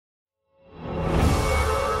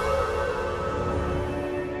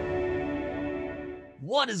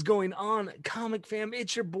What is going on, comic fam?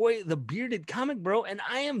 It's your boy, the Bearded Comic Bro, and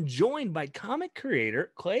I am joined by comic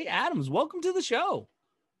creator Clay Adams. Welcome to the show.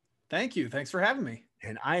 Thank you. Thanks for having me.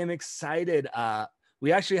 And I am excited.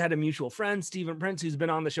 We actually had a mutual friend, Stephen Prince, who's been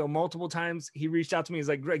on the show multiple times. He reached out to me. He's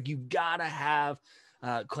like, Greg, you gotta have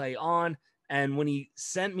Clay on. And when he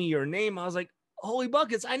sent me your name, I was like, holy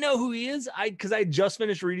buckets, I know who he is. Because I just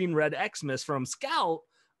finished reading Red Xmas from Scout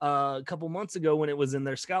a couple months ago when it was in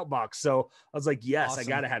their Scout box. So I was like, yes, awesome. I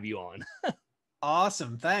got to have you on.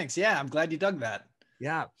 Awesome. Thanks. Yeah. I'm glad you dug that.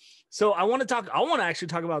 Yeah. So I want to actually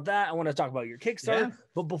talk about that. I want to talk about your Kickstarter, yeah.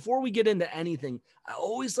 But before we get into anything, I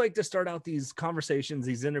always like to start out these conversations,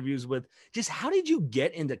 these interviews with just, how did you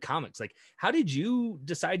get into comics? Like, how did you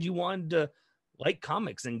decide you wanted to like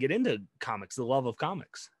comics and get into comics, the love of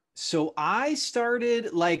comics? So I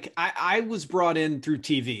started, like, I was brought in through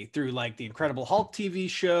TV, through like the Incredible Hulk TV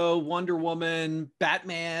show, Wonder Woman,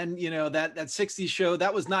 Batman, you know, that 60s show.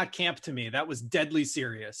 That was not camp to me. That was deadly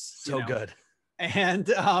serious. So good. And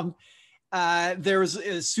there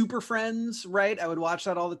was Super Friends, right? I would watch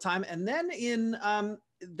that all the time. And then in mid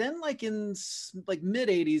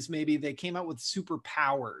 80s, maybe they came out with Super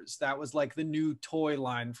Powers. That was like the new toy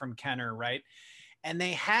line from Kenner, right? And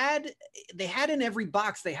they had in every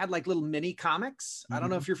box, they had like little mini comics. I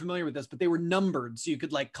don't know if you're familiar with this, but they were numbered, so you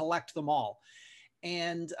could like collect them all.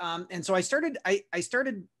 And so I started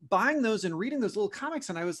buying those and reading those little comics,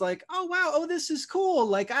 and I was like, oh wow, oh, this is cool.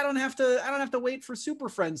 Like I don't have to wait for Super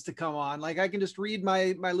Friends to come on. Like I can just read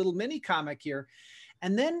my little mini comic here.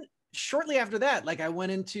 And then shortly after that, like I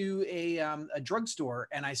went into a drugstore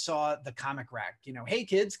and I saw the comic rack, you know, hey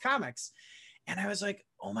kids, comics. And I was like,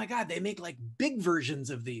 oh my God, they make like big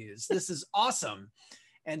versions of these. This is awesome.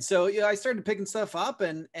 And so, you know, I started picking stuff up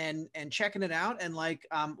and checking it out. And like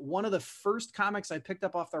one of the first comics I picked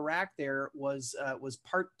up off the rack there was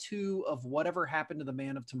part 2 of Whatever Happened to the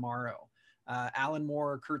Man of Tomorrow. Alan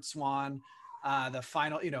Moore, Kurt Swan, the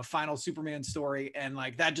final Superman story. And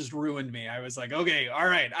like, that just ruined me. I was like, okay, all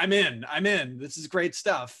right, I'm in. This is great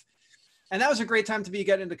stuff. And that was a great time to be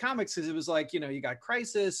getting into comics because it was like, you know, you got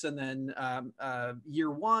Crisis and then Year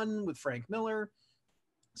One with Frank Miller.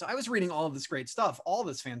 So I was reading all of this great stuff, all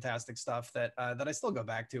this fantastic stuff that I still go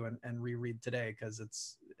back to and reread today because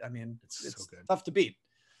it's so good. Tough to beat.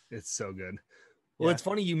 It's so good. Well, yeah. It's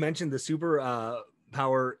funny you mentioned the Super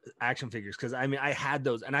Power action figures because I had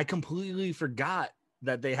those and I completely forgot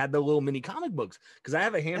that they had the little mini comic books because I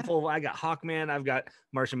have a handful. I got Hawkman, I've got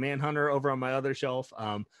Martian Manhunter over on my other shelf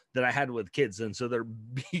that I had with kids, and so they're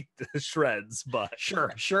beat to shreds. But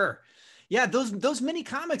sure. Yeah, those mini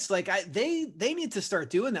comics, like they need to start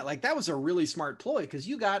doing that. Like that was a really smart ploy because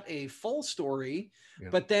you got a full story, yeah.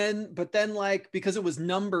 but then like because it was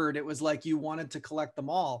numbered, it was like you wanted to collect them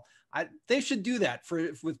all. They should do that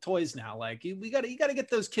with toys now. Like you got to get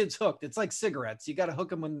those kids hooked. It's like cigarettes. You got to hook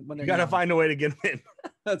them when they're. You got to find a way to get them in.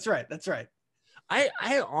 That's right.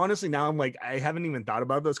 I honestly now I'm like I haven't even thought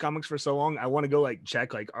about those comics for so long. I want to go like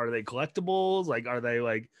check like are they collectibles? Like are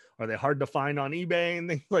they hard to find on eBay and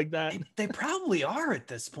things like that? They probably are at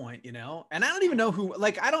this point, you know. And I don't even know who.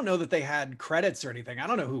 Like I don't know that they had credits or anything. I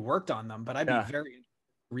don't know who worked on them, but I'd be very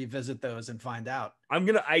revisit those and find out.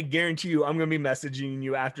 I guarantee you I'm gonna be messaging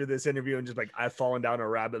you after this interview and just like I've fallen down a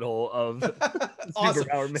rabbit hole of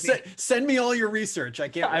awesome. Send me all your research. I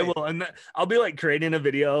can't wait. I will, and I'll be like creating a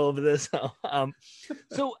video of this.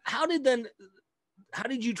 So how did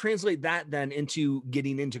you translate that then into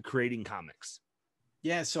getting into creating comics?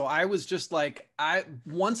 Yeah, so I was just like,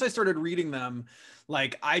 once I started reading them,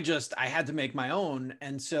 like I had to make my own.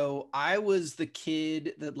 And so I was the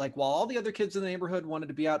kid that like, while all the other kids in the neighborhood wanted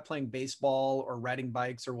to be out playing baseball or riding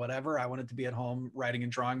bikes or whatever, I wanted to be at home writing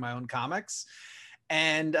and drawing my own comics.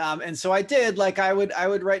 And so I did, like I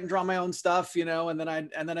would write and draw my own stuff, you know, and then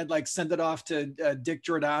I'd like send it off to Dick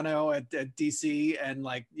Giordano at DC and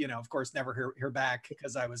like, you know, of course, never hear back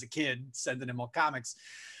because I was a kid sending him all comics.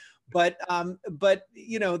 But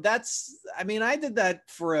you know, I did that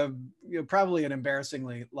for probably an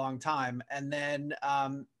embarrassingly long time. And then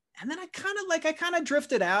I kind of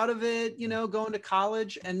drifted out of it, you know, going to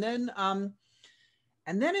college. And then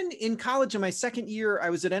in college, in my second year, I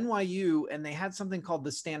was at NYU and they had something called the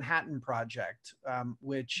Stanhattan Project,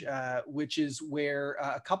 which is where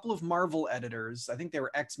a couple of Marvel editors, I think they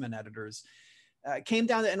were X-Men editors, came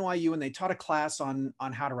down to NYU and they taught a class on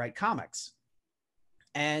how to write comics.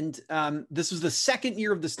 And this was the second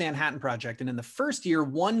year of the Stanhattan Project. And in the first year,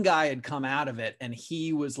 one guy had come out of it and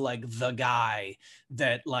he was like the guy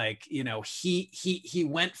that like, you know, he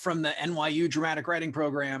went from the NYU dramatic writing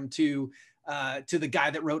program to the guy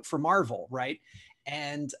that wrote for Marvel. Right.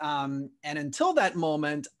 And until that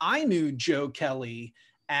moment, I knew Joe Kelly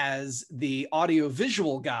as the audio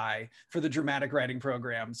visual guy for the dramatic writing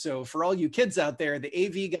program. So for all you kids out there, the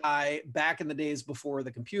AV guy back in the days before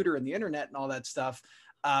the computer and the internet and all that stuff,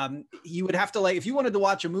 you would have to, like, if you wanted to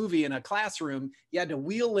watch a movie in a classroom, you had to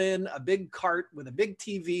wheel in a big cart with a big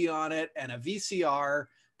TV on it and a VCR,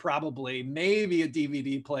 probably maybe a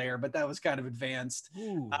DVD player, but that was kind of advanced.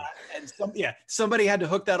 And somebody had to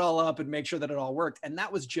hook that all up and make sure that it all worked. And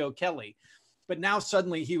that was Joe Kelly. But now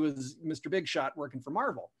suddenly he was Mr. Big Shot working for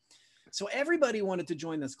Marvel. So everybody wanted to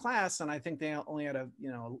join this class. And I think they only had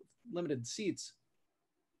limited seats.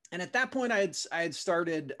 And at that point I had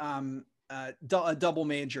started a double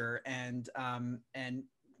major, and I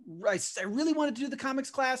really wanted to do the comics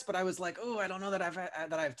class, but I was like, oh, I don't know that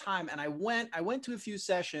I have time. And I went to a few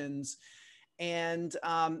sessions, and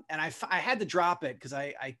I had to drop it because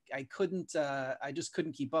I just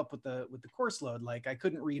couldn't keep up with the course load. Like, I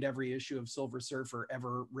couldn't read every issue of Silver Surfer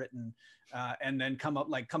ever written, and then come up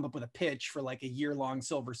with a pitch for like a year-long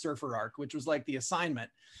Silver Surfer arc, which was like the assignment.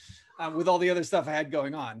 With all the other stuff I had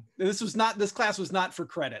going on. This class was not for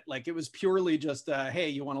credit. Like, it was purely just, hey,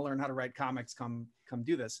 you want to learn how to write comics, come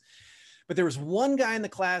do this. But there was one guy in the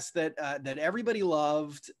class that everybody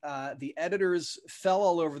loved. The editors fell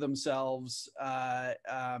all over themselves,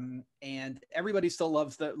 and everybody still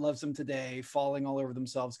loves him today, falling all over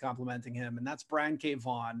themselves, complimenting him. And that's Brian K.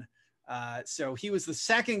 Vaughan. So he was the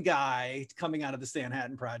second guy coming out of the Stan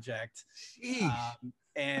Hatton Project.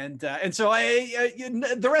 And so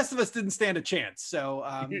the rest of us didn't stand a chance. So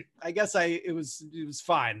I guess it was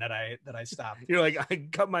fine that I stopped. You're like, I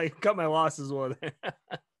cut my losses with it.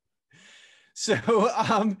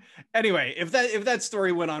 So anyway, if that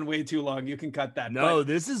story went on way too long, you can cut that. No,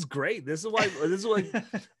 this is great. This is why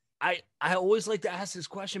I always like to ask this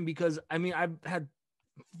question, because I mean, I've had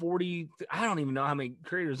 40, I don't even know how many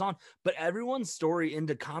creators on, but everyone's story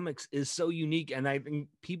into comics is so unique. And I think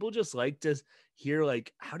people just like to hear,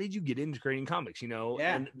 like, how did you get into creating comics,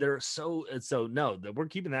 Yeah. And they're so no, we're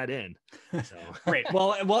keeping that in. So great.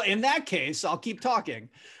 Well, in that case, I'll keep talking.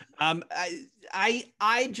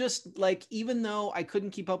 I just, like, even though I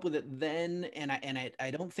couldn't keep up with it then, and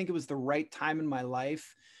I don't think it was the right time in my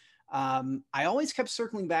life, I always kept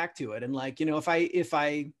circling back to it. And, like, if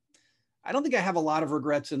I don't think I have a lot of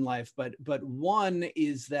regrets in life, but one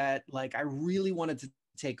is that, like, I really wanted to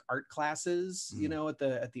take art classes,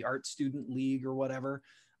 at the art student league or whatever.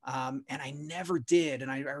 And I never did.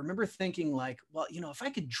 And I remember thinking, like, well, if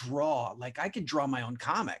I could draw, like, I could draw my own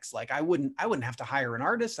comics. Like, I wouldn't have to hire an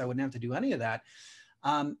artist. I wouldn't have to do any of that.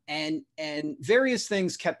 And various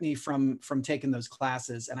things kept me from taking those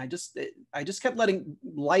classes. And I just kept letting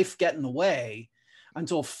life get in the way,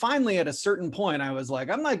 until finally at a certain point I was like,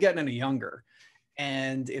 I'm not getting any younger.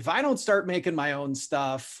 And if I don't start making my own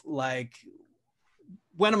stuff, like,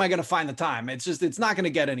 when am I going to find the time? It's not going to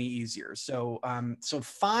get any easier. So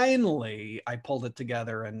finally I pulled it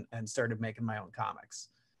together and started making my own comics.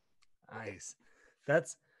 Nice.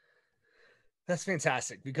 That's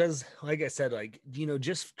fantastic, because, like I said, like,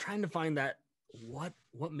 just trying to find that what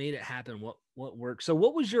made it happen, what worked. So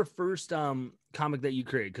what was your first comic that you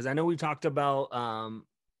created? Because I know we talked about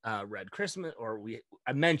Red Xmas, or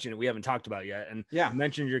I mentioned it, we haven't talked about it yet, and I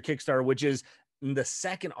mentioned your Kickstarter, which is the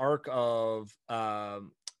second arc of PBOW,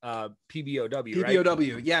 right?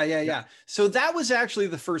 PBOW, yeah. So that was actually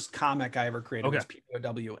the first comic I ever created. Was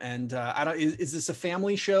PBOW, and is this a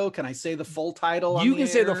family show? Can I say the full title? You can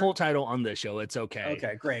say the full title on the show. It's okay.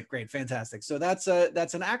 Okay, great, fantastic. So that's an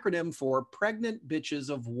acronym for Pregnant Bitches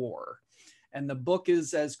of War, and the book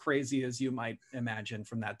is as crazy as you might imagine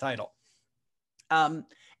from that title.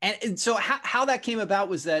 And so how that came about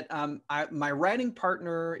was that my writing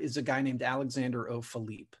partner is a guy named Alexander O.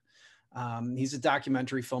 Philippe. He's a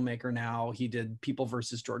documentary filmmaker now. He did People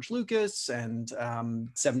versus George Lucas and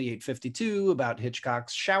 7852 about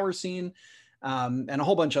Hitchcock's shower scene, and a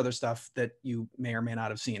whole bunch of other stuff that you may or may not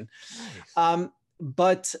have seen. Nice.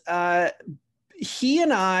 But he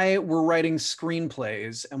and I were writing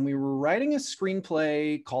screenplays, and we were writing a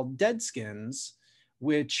screenplay called Deadskins,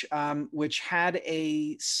 which had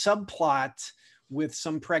a subplot with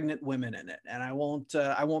some pregnant women in it. And I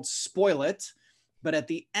won't spoil it, but at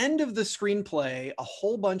the end of the screenplay, a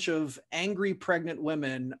whole bunch of angry pregnant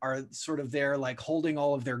women are sort of there, like, holding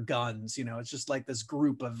all of their guns. It's just like this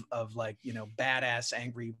group of like, badass,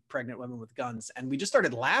 angry pregnant women with guns. And we just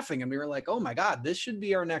started laughing, and we were like, oh my God, this should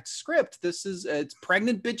be our next script. It's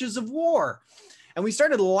Pregnant Bitches of War. And we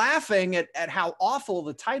started laughing at how awful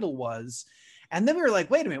the title was. And then we were like,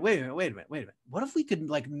 wait a minute. What if we could,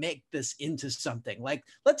 like, make this into something? Like,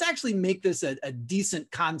 let's actually make this a decent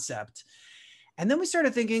concept. And then we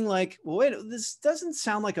started thinking like, well, wait, this doesn't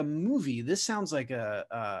sound like a movie. This sounds like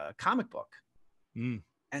a comic book. Mm.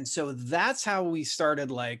 And so that's how we started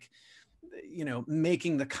like, you know,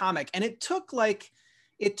 making the comic. And it took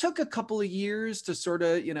a couple of years to sort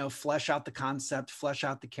of, you know, flesh out the concept, flesh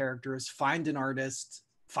out the characters, find an artist,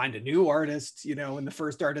 find a new artist, you know, when the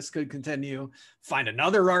first artist could continue, find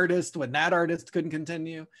another artist when that artist couldn't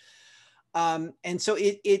continue. And so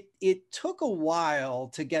it took a while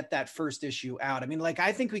to get that first issue out. I mean, like,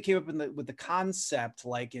 I think we came up with the concept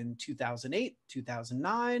like in 2008,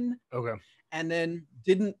 2009. Okay. And then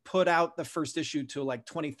didn't put out the first issue till like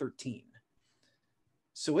 2013.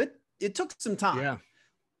 So it took some time. Yeah.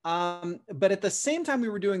 But at the same time we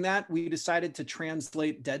were doing that, we decided to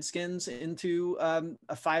translate Deadskins into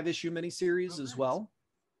a 5-issue miniseries as well.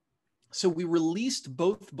 So we released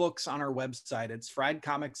both books on our website. It's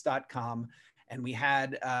friedcomics.com. And we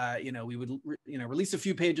had, you know, we would, you know, release a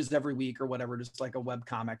few pages every week or whatever, just like a web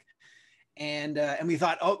comic. And we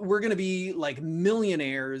thought, oh, we're going to be like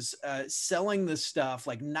millionaires selling this stuff,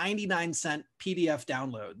 like 99-cent PDF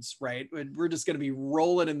downloads, right? We're just going to be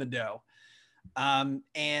rolling in the dough. And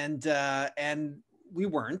we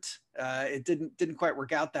weren't. It didn't quite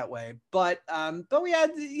work out that way. But we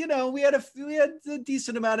had, you know, we had a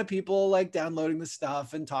decent amount of people like downloading the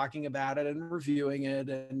stuff and talking about it and reviewing it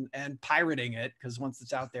and pirating it, because once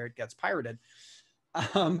it's out there, it gets pirated.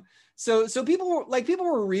 So people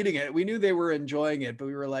were reading it. We knew they were enjoying it, but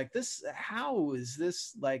we were like, how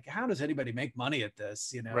does anybody make money at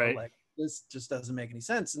this? You know, right. Like this just doesn't make any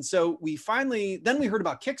sense. And so we heard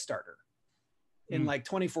about Kickstarter in like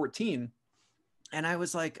 2014. And I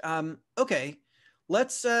was like, okay,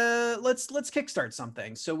 let's kickstart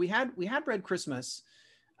something. So we had Red Xmas,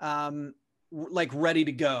 like ready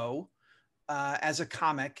to go, as a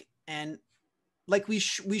comic. And like we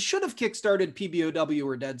should have kickstarted PBOW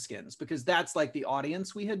or Deadskins, because that's like the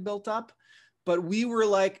audience we had built up. But we were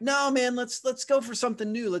like, no, man, let's go for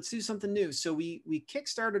something new. Let's do something new. So we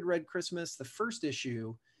kickstarted Red Xmas, the first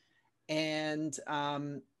issue, and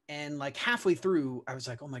like halfway through, I was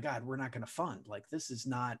like, oh my God, we're not going to fund. Like this is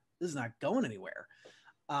not going anywhere,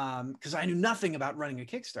 because I knew nothing about running a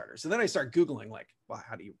Kickstarter. So then I started Googling like, well,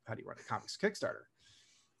 how do you run a comics Kickstarter?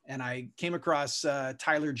 And I came across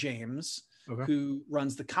Tyler James. Okay. Who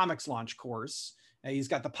runs the comics launch course. He's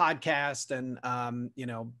got the podcast and, you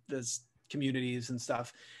know, there's communities and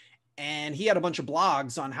stuff. And he had a bunch of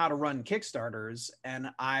blogs on how to run Kickstarters. And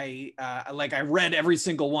I read every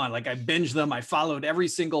single one. Like I binged them. I followed every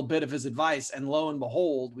single bit of his advice. And lo and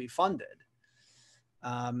behold, we funded.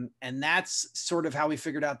 And that's sort of how we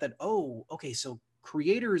figured out that, oh, okay, so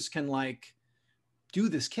creators can like do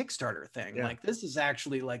this Kickstarter thing. Yeah. Like this is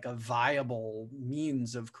actually like a viable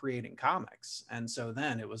means of creating comics. And so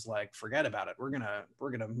then it was like, forget about it. We're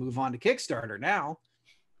gonna move on to Kickstarter now.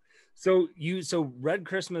 So Red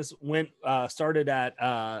Xmas started at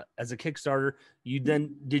as a Kickstarter.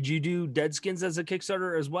 Did you do Deadskins as a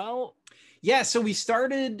Kickstarter as well? Yeah, so we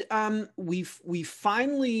started. We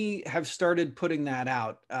finally have started putting that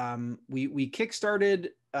out. We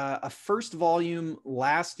kickstarted a first volume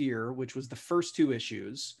last year, which was the first 2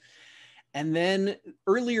 issues, and then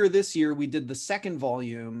earlier this year we did the second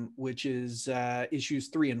volume, which is issues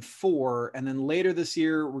 3 and 4, and then later this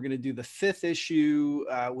year we're going to do the 5th issue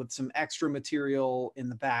with some extra material in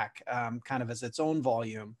the back, kind of as its own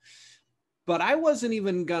volume. But I wasn't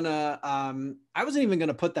even gonna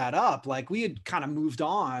put that up. Like we had kind of moved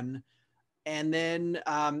on. And then,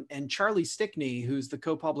 and Charlie Stickney, who's the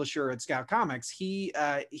co-publisher at Scout Comics, he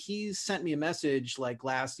sent me a message like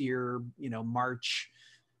last year, you know, March,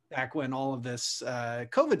 back when all of this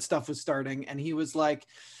COVID stuff was starting. And he was like,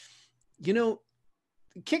 you know,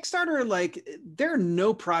 Kickstarter, like there are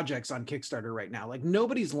no projects on Kickstarter right now. Like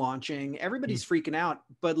nobody's launching, everybody's freaking out,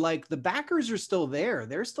 but like the backers are still there.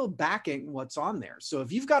 They're still backing what's on there. So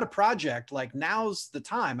if you've got a project, like now's the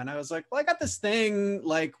time. And I was like, well, I got this thing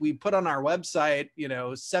like we put on our website, you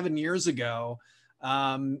know, 7 years ago.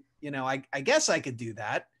 You know, I guess I could do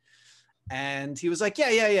that. And he was like,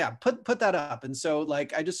 yeah. Put that up. And so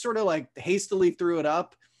like, I just sort of like hastily threw it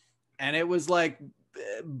up, and it was like,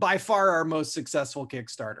 by far our most successful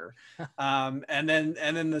Kickstarter. And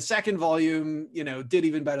then the second volume, you know, did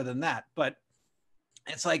even better than that. But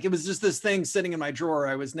it's like, it was just this thing sitting in my drawer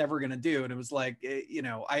I was never going to do. And it was like, you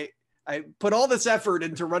know, I put all this effort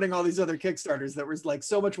into running all these other Kickstarters that was like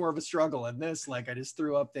so much more of a struggle. And this, like, I just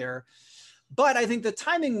threw up there. But I think the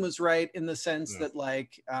timing was right in the sense that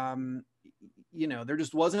like, you know, there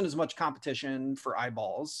just wasn't as much competition for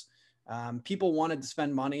eyeballs. People wanted to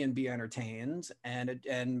spend money and be entertained,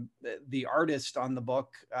 and the artist on the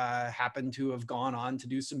book happened to have gone on to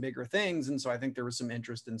do some bigger things, and so I think there was some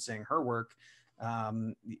interest in seeing her work, at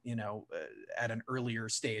an earlier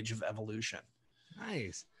stage of evolution.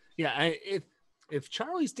 Nice. Yeah. If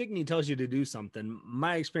Charlie Stickney tells you to do something,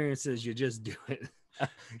 my experience is you just do it.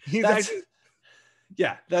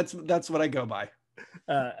 That's what I go by.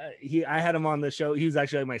 I had him on the show. He was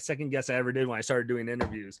actually like my second guest I ever did when I started doing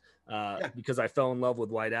interviews, because I fell in love with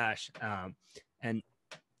White Ash. And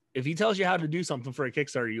if he tells you how to do something for a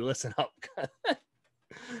Kickstarter, you listen up.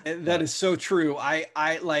 That is so true.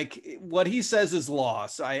 I like what he says is law.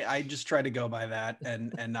 So I just try to go by that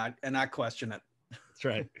and not question it. That's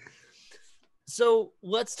right. So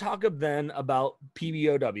let's talk then about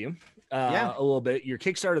PBOW a little bit. Your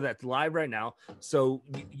Kickstarter that's live right now. So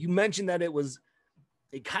you mentioned that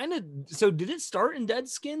so did it start in Dead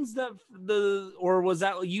Skins or was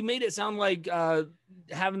that, you made it sound like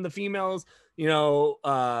having the females,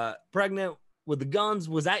 pregnant with the guns,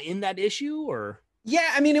 was that in that issue or?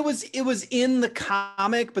 Yeah, I mean, it was in the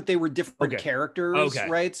comic, but they were different characters,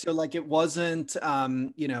 right? So like, it wasn't,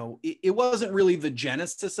 it wasn't really the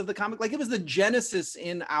genesis of the comic. Like, it was the genesis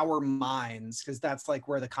in our minds, because that's like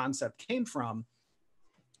where the concept came from.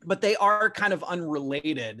 But they are kind of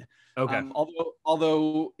unrelated. Okay.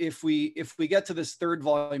 Although if we get to this third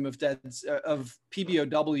volume of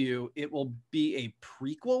PBOW, it will be a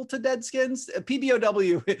prequel to Dead Skins.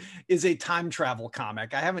 PBOW is a time travel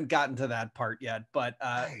comic. I haven't gotten to that part yet, but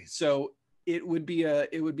nice. So it would be a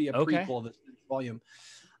prequel to this volume.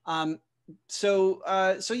 So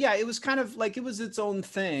yeah, it was kind of like, it was its own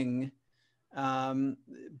thing.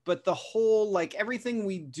 But the whole, like, everything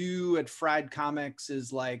we do at Fried Comics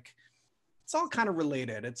is like, it's all kind of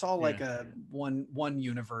related. It's all like a one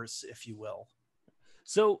universe, if you will.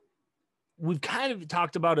 So we've kind of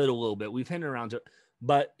talked about it a little bit. We've hinted around it,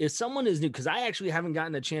 but if someone is new, because I actually haven't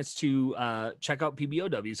gotten a chance to check out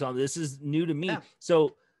PBOW, so this is new to me. Yeah.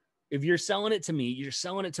 So if you're selling it to me, you're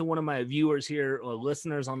selling it to one of my viewers here or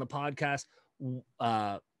listeners on the podcast.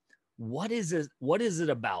 What is it? What is it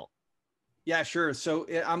about? Yeah, sure. So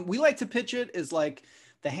we like to pitch it as like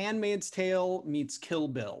The Handmaid's Tale meets Kill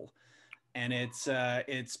Bill. And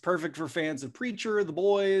it's perfect for fans of Preacher, The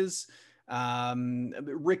Boys,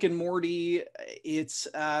 Rick and Morty. It's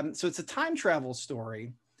a time travel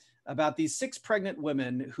story about these 6 pregnant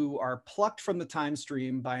women who are plucked from the time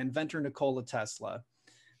stream by inventor Nikola Tesla.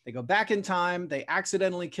 They go back in time, they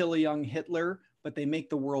accidentally kill a young Hitler, but they make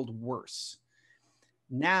the world worse.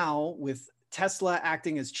 Now, with Tesla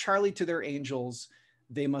acting as Charlie to their angels,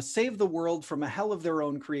 they must save the world from a hell of their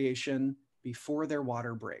own creation before their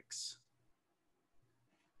water breaks.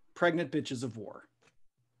 Pregnant bitches of war.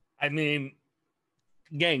 I mean,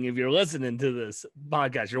 gang, if you're listening to this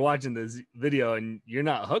podcast, you're watching this video and you're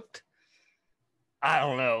not hooked, I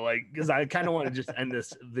don't know, like, because I kind of want to just end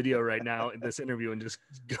this video right now, this interview, and just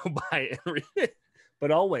go by and read it.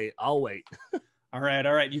 But I'll wait. All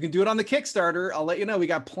right. You can do it on the Kickstarter. I'll let you know. We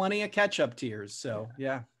got plenty of catch-up tiers. So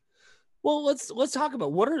yeah. Well, let's talk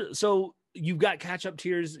about so you've got catch-up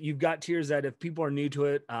tiers. You've got tiers that if people are new to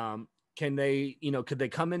it, can they, could they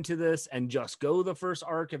come into this and just go the first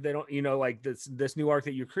arc if they don't, like this new arc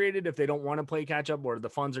that you created, if they don't want to play catch-up or the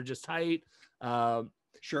funds are just tight?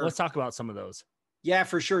 Sure. Let's talk about some of those. Yeah,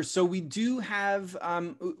 for sure. So we do have,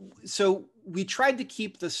 so we tried to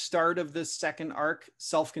keep the start of this second arc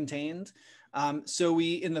self-contained. So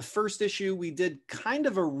in the first issue, we did kind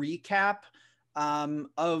of a recap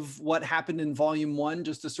of what happened in volume 1,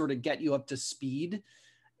 just to sort of get you up to speed.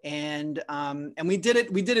 And we did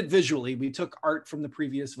it visually. We took art from the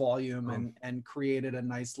previous volume and created a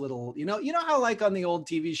nice little, you know how like on the old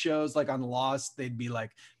TV shows, like on Lost, they'd be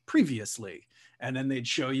like previously, and then they'd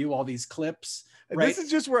show you all these clips. Right? This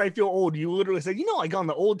is just where I feel old. You literally said, like on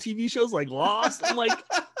the old TV shows like Lost. I'm like,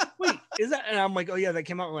 wait, is that? And I'm like, oh yeah, that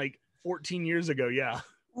came out like 14 years ago. Yeah.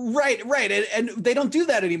 Right. And they don't do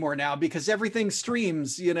that anymore now because everything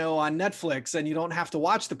streams, on Netflix, and you don't have to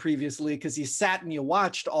watch the previously because you sat and you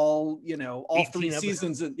watched all 3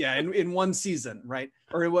 seasons. In one season, right?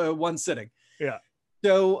 Or one sitting. Yeah.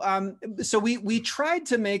 So we tried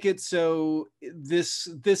to make it so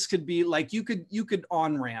this could be like you could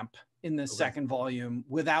on-ramp in the second volume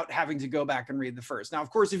without having to go back and read the first. Now, of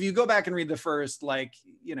course, if you go back and read the first, like,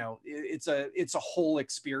 it's a whole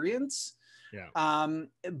experience. Yeah.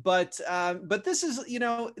 But this is,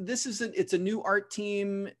 it's a new art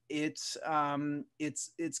team. It's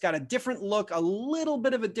got a different look, a little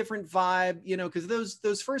bit of a different vibe, because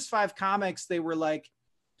those first 5 comics, they were like,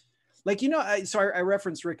 so I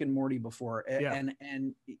referenced Rick and Morty before, and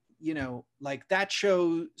you know, like that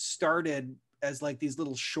show started as like these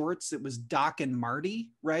little shorts. It was Doc and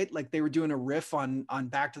Marty, right? Like they were doing a riff on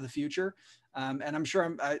Back to the Future. And I'm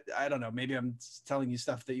sure I don't know, maybe I'm telling you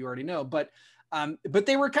stuff that you already know, but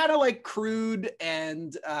they were kind of like crude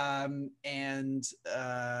and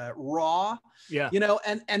raw, Yeah. you know,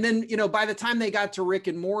 and then, you know, by the time they got to Rick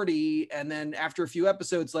and Morty, and then after a few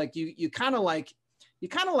episodes, like you kind of like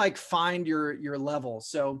find your level.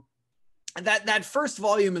 So that first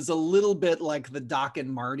volume is a little bit like the Doc and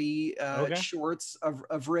Marty shorts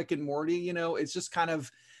of Rick and Morty. You know, it's just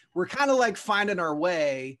we're kind of like finding our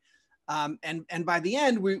way. And by the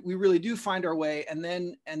end, we really do find our way. And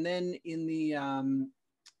then in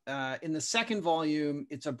the second volume,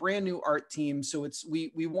 it's a brand new art team. So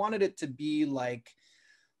we wanted it to be like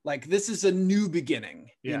this is a new beginning,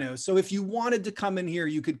 you know? So if you wanted to come in here,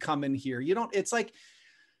 you could come in here. It's like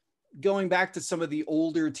going back to some of the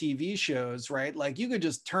older TV shows, right? Like you could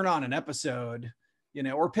just turn on an episode, you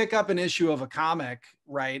know, or pick up an issue of a comic,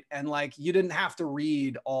 right? And like, you didn't have to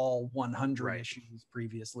read all 100 issues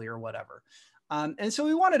previously or whatever. And so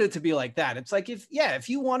we wanted it to be like that. It's like, if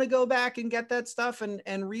you want to go back and get that stuff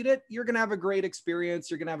and read it, you're going to have a great experience.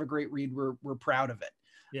 You're going to have a great read. We're proud of it.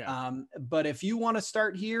 Yeah. But if you want to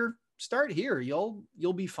start here.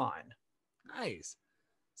 You'll be fine. Nice.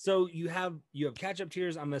 So you have catch up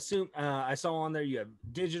tiers. I'm assuming I saw on there you have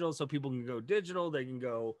digital, so people can go digital. They can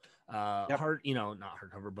go hard, you know, not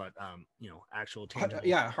hardcover, but you know, actual tangible.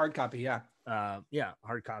 Hard copy.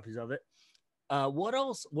 Hard copies of it. What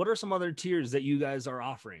else? What are some other tiers that you guys are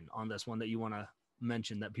offering on this one that you want to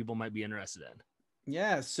mention that people might be interested in?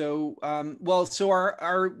 Yeah. So,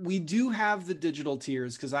 our we do have the digital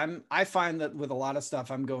tiers, because I find that with a lot of stuff,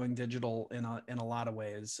 I'm going digital in a lot of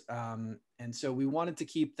ways. And so we wanted to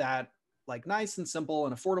keep that like nice and simple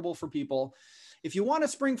and affordable for people. If you want to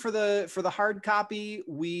spring for the hard copy,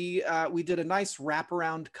 we did a nice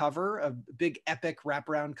wraparound cover, a big epic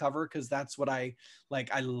wraparound cover, because that's what I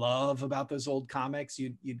love about those old comics.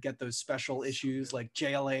 You'd get those special issues like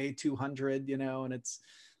JLA 200, you know, and it's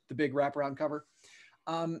the big wraparound cover.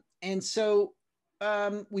 And so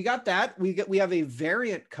we got that. We have a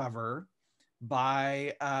variant cover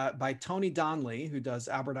by Tony Donnelly, who does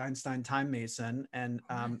Albert Einstein Time Mason, and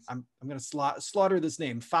I'm going to slaughter this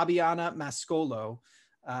name, Fabiana Mascolo,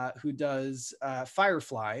 who does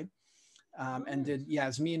Firefly, and did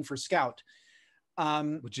Yasmin for Scout,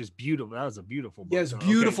 which is beautiful. That was a beautiful book. Yes,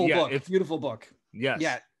 beautiful book. Beautiful book. Yes.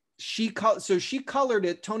 Yeah. She colored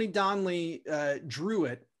it. Tony Donnelly drew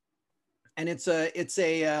it. And it's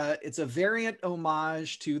a variant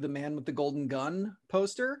homage to the Man with the Golden Gun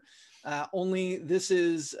poster. Only this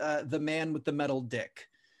is the Man with the Metal Dick.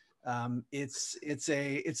 That's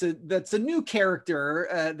a new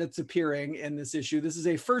character that's appearing in this issue. This is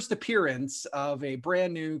a first appearance of a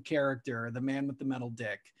brand new character, the Man with the Metal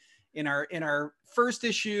Dick. In our first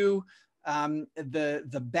issue,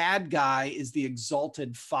 the bad guy is the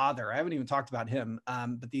Exalted Father. I haven't even talked about him,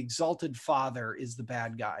 but the Exalted Father is the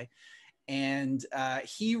bad guy. And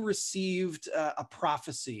he received a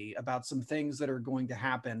prophecy about some things that are going to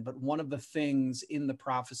happen. But one of the things in the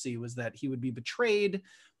prophecy was that he would be betrayed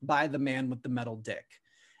by the Man with the Metal Dick.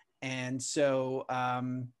 And so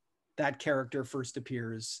that character first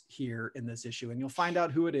appears here in this issue. And you'll find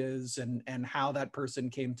out who it is and how that person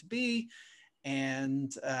came to be.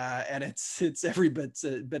 And it's every bit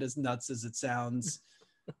as nuts as it sounds.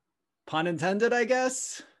 Pun intended, I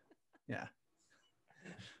guess. Yeah.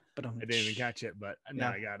 But I didn't even catch it, but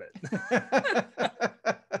now I got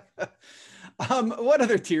it. What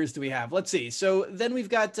other tiers do we have? Let's see. So then we've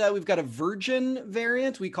got a virgin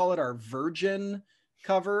variant. We call it our virgin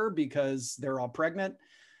cover because they're all pregnant.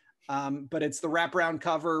 But it's the wraparound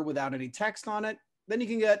cover without any text on it. Then you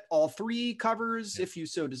can get all three covers if you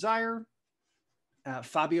so desire.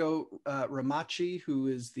 Fabio Ramacci, who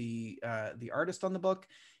is the artist on the book,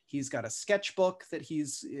 he's got a sketchbook that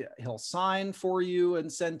he'll sign for you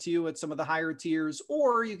and send to you at some of the higher tiers,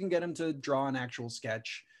 or you can get him to draw an actual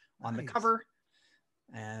sketch on the cover.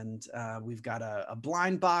 And we've got a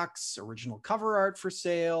blind box, original cover art for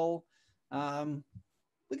sale. We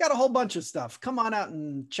got a whole bunch of stuff. Come on out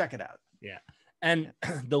and check it out. Yeah. And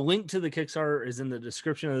the link to the Kickstarter is in the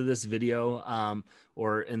description of this video,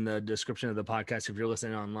 or in the description of the podcast if you're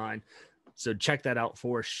listening online. So check that out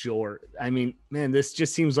for sure. I mean, man, this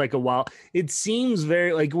just seems like it seems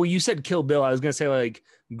very like, well, you said Kill Bill. I was going to say like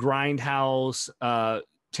Grindhouse,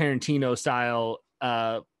 Tarantino style,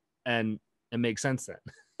 and it makes sense then.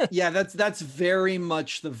 Yeah, that's very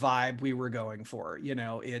much the vibe we were going for. You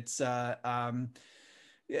know, it's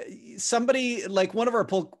somebody like one of our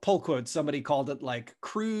poll quotes, somebody called it like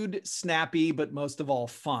crude, snappy, but most of all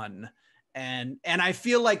fun. And I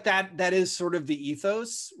feel like that is sort of the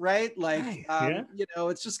ethos, right? Like, Yeah. you know,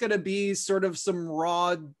 it's just going to be sort of some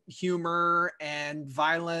raw humor and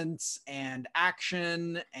violence and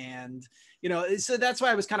action. And, you know, so that's why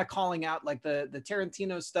I was kind of calling out like the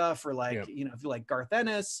Tarantino stuff, or like, Yep. you know, if you like Garth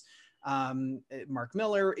Ennis, Mark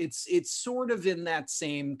Miller, it's sort of in that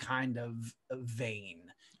same kind of vein.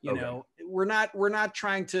 You Okay. know, we're not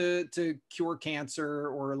trying to cure cancer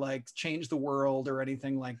or like change the world or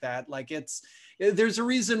anything like that. Like there's a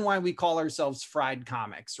reason why we call ourselves fried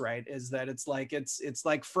comics, right? Is that it's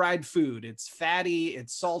like fried food. It's fatty,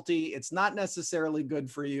 it's salty, it's not necessarily good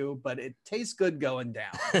for you, but it tastes good going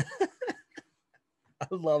down. I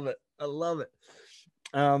love it. I love it.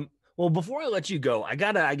 Well, before I let you go, I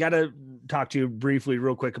gotta talk to you briefly,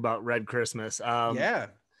 real quick, about Red Christmas. Yeah.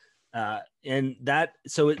 And that,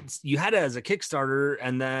 so it's, you had it as a Kickstarter,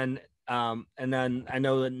 and then I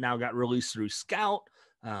know that now got released through Scout.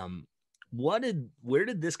 Where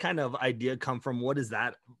did this kind of idea come from? What is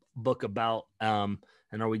that book about? And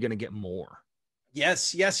are we going to get more?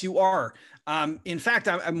 Yes, you are. In fact,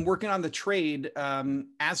 I'm working on the trade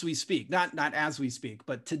as we speak. Not as we speak,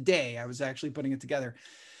 but today I was actually putting it together.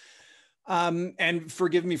 And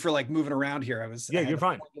forgive me for like moving around here. I had You're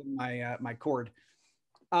fine. My cord.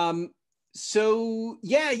 So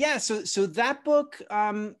that book,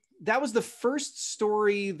 that was the first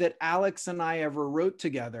story that Alex and I ever wrote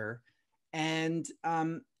together. And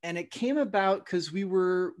it came about because we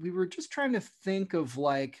were just trying to think of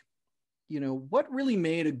like, you know, what really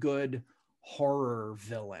made a good horror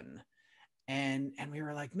villain. And we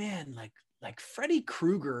were like, man, like Freddy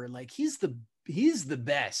Krueger, like he's the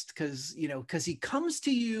best, because he comes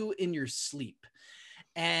to you in your sleep,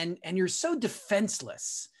 and you're so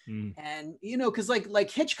defenseless. And because like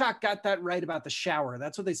Hitchcock got that right about the shower.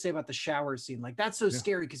 That's what they say about the shower scene. Like that's so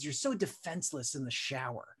scary because you're so defenseless in the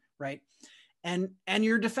shower, right? And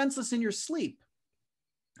you're defenseless in your sleep.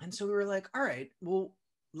 And so we were like, all right, well,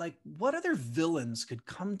 like what other villains could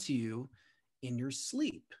come to you in your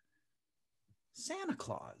sleep? Santa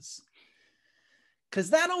Claus. Because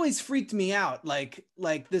that always freaked me out, like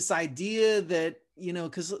this idea that,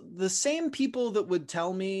 because the same people that would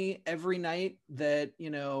tell me every night that,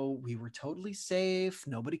 we were totally safe,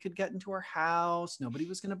 nobody could get into our house, nobody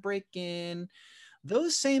was going to break in,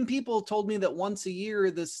 those same people told me that once a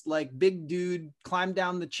year this like big dude climbed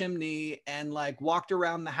down the chimney and like walked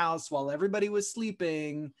around the house while everybody was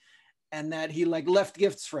sleeping, and that he like left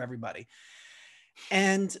gifts for everybody.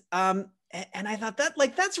 And I thought that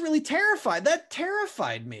like that's really terrified. That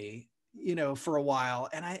terrified me, for a while.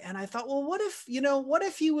 And I thought, well, what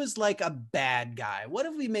if he was like a bad guy? What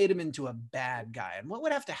if we made him into a bad guy? And what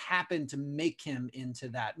would have to happen to make him into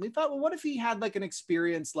that? And we thought, well, what if he had like an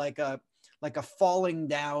experience like a falling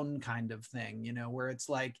down kind of thing, where it's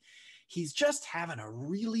like he's just having a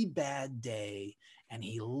really bad day and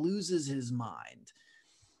he loses his mind.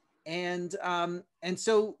 And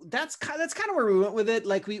so that's kind of where we went with it.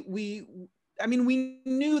 Like we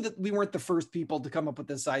knew that we weren't the first people to come up with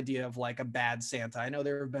this idea of like a bad Santa. I know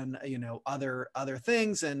there have been, other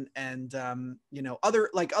things and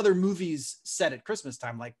other movies set at Christmas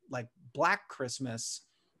time, like Black Christmas.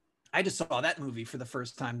 I just saw that movie for the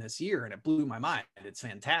first time this year and it blew my mind. It's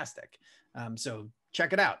fantastic. So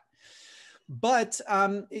check it out. But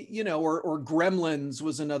or Gremlins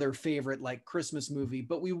was another favorite like Christmas movie.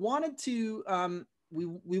 But we wanted to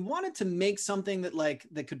we wanted to make something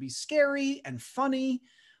that could be scary and funny,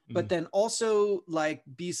 but then also like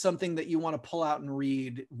be something that you want to pull out and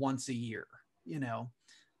read once a year.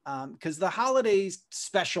 Because the holiday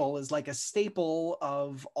special is like a staple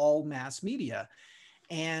of all mass media.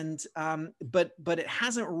 And but it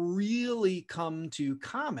hasn't really come to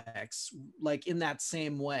comics like in that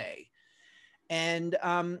same way. And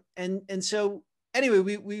so anyway,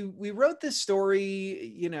 we wrote this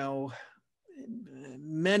story,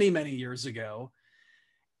 many years ago.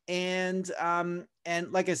 And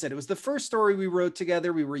like I said, it was the first story we wrote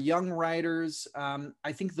together. We were young writers.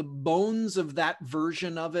 I think the bones of that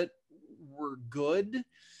version of it were good,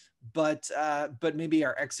 but maybe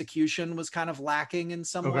our execution was kind of lacking in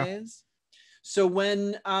some ways. So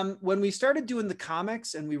when we started doing the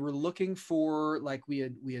comics and we were looking for like we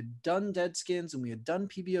had done Deadskins and we had done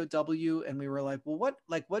PBOW, and we were like, well,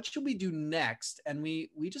 what should we do next? And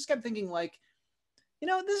we just kept thinking like,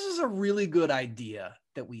 this is a really good idea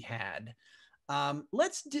that we had.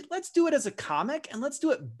 Let's do it as a comic, and let's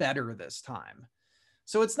do it better this time.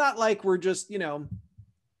 So it's not like we're just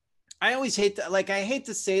I always hate to, like, I hate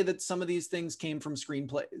to say that some of these things came from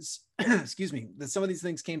screenplays. Excuse me, that some of these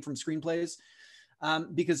things came from screenplays,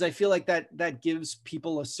 because I feel like that gives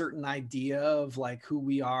people a certain idea of like who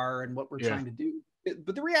we are and what we're Yeah. trying to do.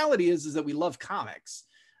 But the reality is that we love comics,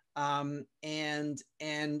 and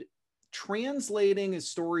translating a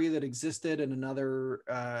story that existed in another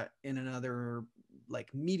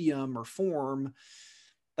like medium or form,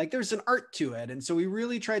 like there's an art to it. And so we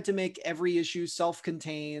really tried to make every issue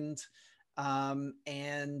self-contained,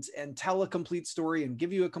 and tell a complete story and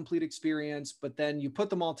give you a complete experience. But then you put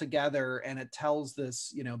them all together and it tells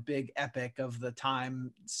this, big epic of the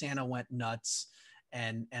time Santa went nuts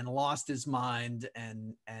and lost his mind.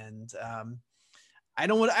 And I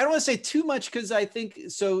don't want to say too much, because I think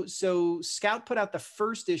so Scout put out the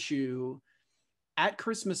first issue at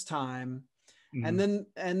Christmas time. And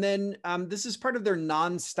then this is part of their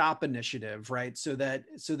nonstop initiative, right? So that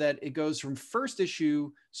it goes from first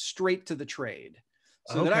issue straight to the trade.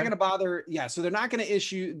 So they're not going to bother. Yeah. So they're not going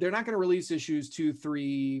to release issues 2,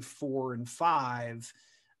 3, 4, and 5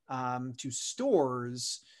 to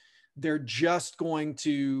stores. They're just going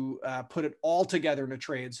to put it all together in a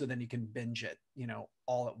trade, so then you can binge it,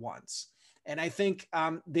 all at once. And I think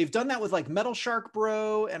they've done that with like Metal Shark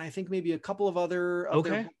Bro, and I think maybe a couple of other of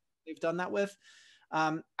their books they've done that with.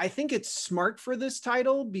 I think it's smart for this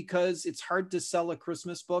title because it's hard to sell a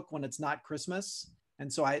Christmas book when it's not Christmas.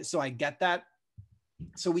 And so I get that.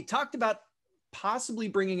 So we talked about possibly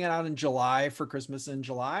bringing it out in July for Christmas in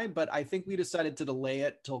July, but I think we decided to delay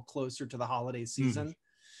it till closer to the holiday season.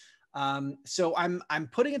 So I'm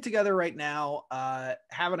putting it together right now,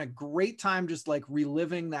 having a great time, just like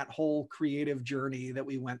reliving that whole creative journey that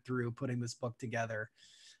we went through putting this book together.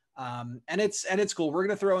 And it's cool. We're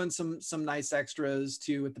going to throw in some nice extras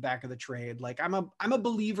too at the back of the trade. Like I'm a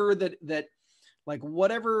believer that like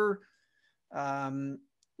whatever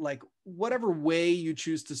way you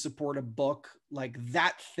choose to support a book, like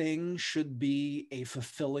that thing should be a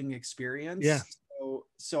fulfilling experience. Yeah.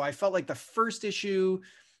 So I felt like the first issue,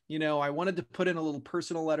 I wanted to put in a little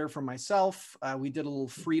personal letter from myself. We did a little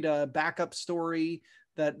Frida backup story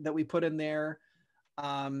that we put in there.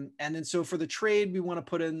 And then so for the trade, we want to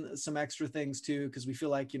put in some extra things too, because we feel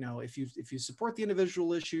like, if you support the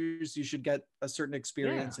individual issues, you should get a certain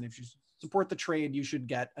experience. And if you support the trade, you should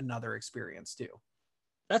get another experience too.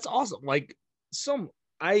 That's awesome. Like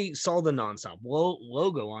I saw the Nonstop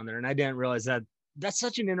logo on there, and I didn't realize that. That's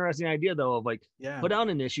such an interesting idea though, of like, put out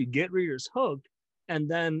an issue, get readers hooked, and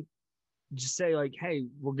then just say like, hey,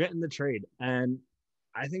 we're getting the trade. And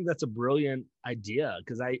I think that's a brilliant idea,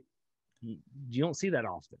 because you don't see that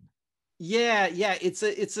often. Yeah.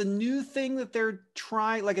 It's a new thing that they're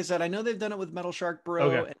trying. Like I said, I know they've done it with Metal Shark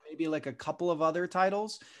Bro and maybe like a couple of other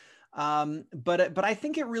titles. But I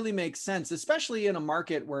think it really makes sense, especially in a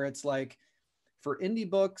market where it's like for indie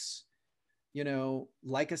books,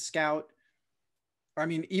 like a Scout. I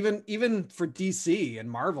mean, even for DC and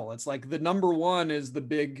Marvel, it's like the number one is the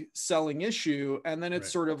big selling issue. And then it's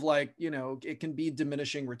sort of like, it can be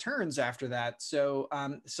diminishing returns after that. So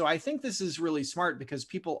I think this is really smart, because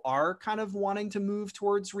people are kind of wanting to move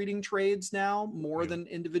towards reading trades now more than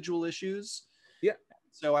individual issues. Yeah.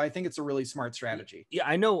 So I think it's a really smart strategy. Yeah.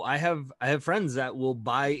 I know I have friends that will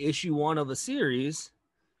buy issue 1 of a series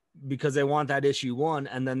because they want that issue 1,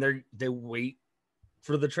 and then they wait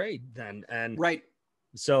for the trade then. And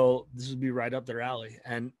so this would be right up their alley.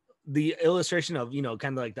 And the illustration of,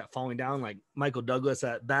 kind of like that falling down, like Michael Douglas,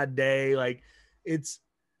 that Bad Day, like it's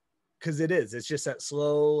just that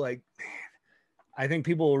slow, like, man, I think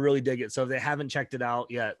people will really dig it. So if they haven't checked it out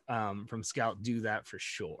yet, from Scout, do that for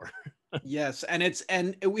sure. Yes.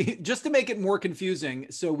 And we, just to make it more confusing,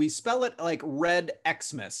 so we spell it like Red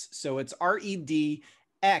Xmas. So it's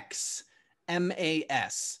REDXMAS.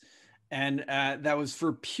 And that was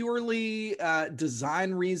for purely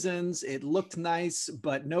design reasons. It looked nice,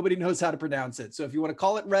 but nobody knows how to pronounce it. So if you want to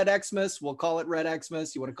call it Red Xmas, we'll call it Red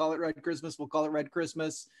Xmas. You want to call it Red Christmas, we'll call it Red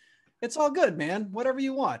Christmas. It's all good, man. Whatever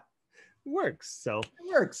you want. It works. So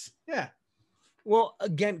it works. Yeah. Well,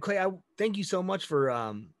 again, Clay, I thank you so much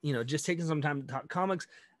for just taking some time to talk comics.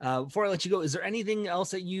 Before I let you go, is there anything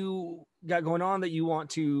else that you got going on that you want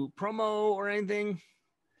to promo or anything?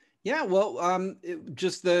 Yeah, well,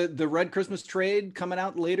 just the Red Christmas trade coming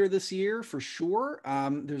out later this year for sure.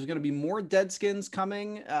 There's going to be more Deadskins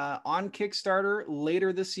coming on Kickstarter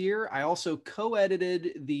later this year. I also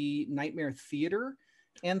co-edited the Nightmare Theater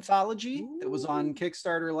anthology that was on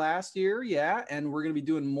Kickstarter last year. Yeah, and we're going to be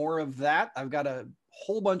doing more of that. I've got a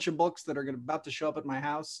whole bunch of books that are about to show up at my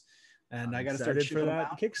house and I'm I got to start excited for shipping them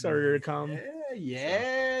that out. Kickstarter to come.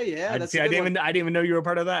 Yeah. I didn't even know you were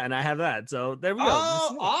part of that, and I have that. So there we go.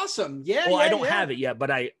 Oh, awesome. Yeah. Well, I don't have it yet,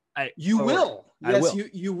 but you will. I Yes,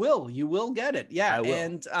 will. you will get it. Yeah. I will.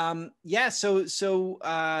 And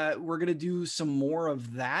we're gonna do some more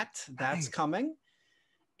of that. That's coming.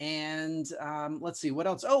 And let's see what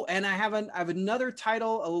else. Oh, and I have another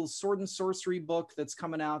title, a little sword and sorcery book that's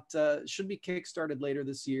coming out. Should be kickstarted later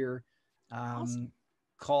this year. Awesome.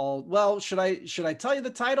 Called. Well, should I tell you the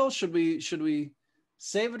title? Should we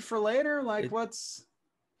save it for later? Like what's?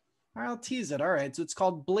 I'll tease it. All right. So it's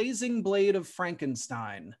called Blazing Blade of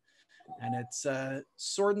Frankenstein, and it's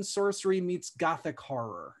sword and sorcery meets gothic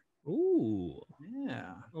horror. Ooh.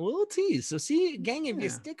 Yeah. A little tease. So see, gang, if you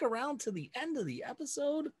stick around to the end of the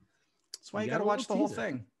episode, that's why you got to watch the whole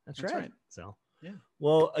thing. That's right. So, yeah.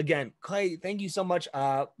 Well, again, Clay, thank you so much.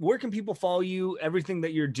 Where can people follow you? Everything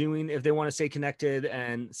that you're doing, if they want to stay connected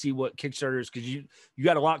and see what Kickstarters, because you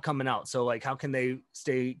got a lot coming out. So, like, how can they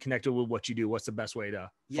stay connected with what you do? What's the best way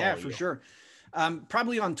to? Yeah, for sure.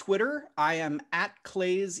 Probably on Twitter. I am at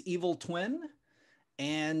Clay's Evil Twin.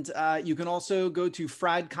 And you can also go to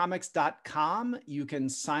friedcomics.com. You can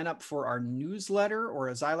sign up for our newsletter, or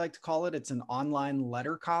as I like to call it, it's an online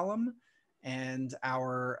letter column. And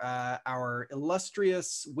our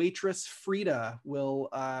illustrious waitress Frida will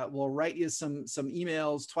write you some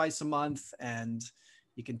emails twice a month, and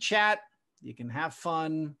you can chat, you can have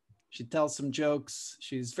fun. She tells some jokes.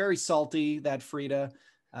 She's very salty, that Frida.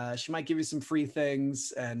 She might give you some free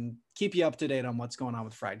things and keep you up to date on what's going on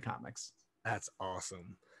with Fried Comics. That's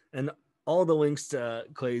awesome. And all the links to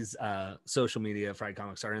Clay's social media, Fried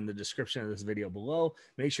Comics, are in the description of this video below.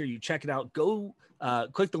 Make sure you check it out. Go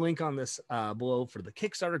click the link on this below for the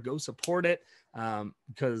Kickstarter. Go support it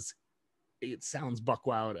because it sounds buck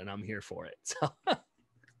wild and I'm here for it. So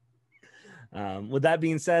with that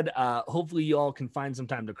being said, hopefully you all can find some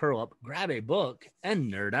time to curl up, grab a book,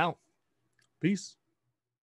 and nerd out. Peace.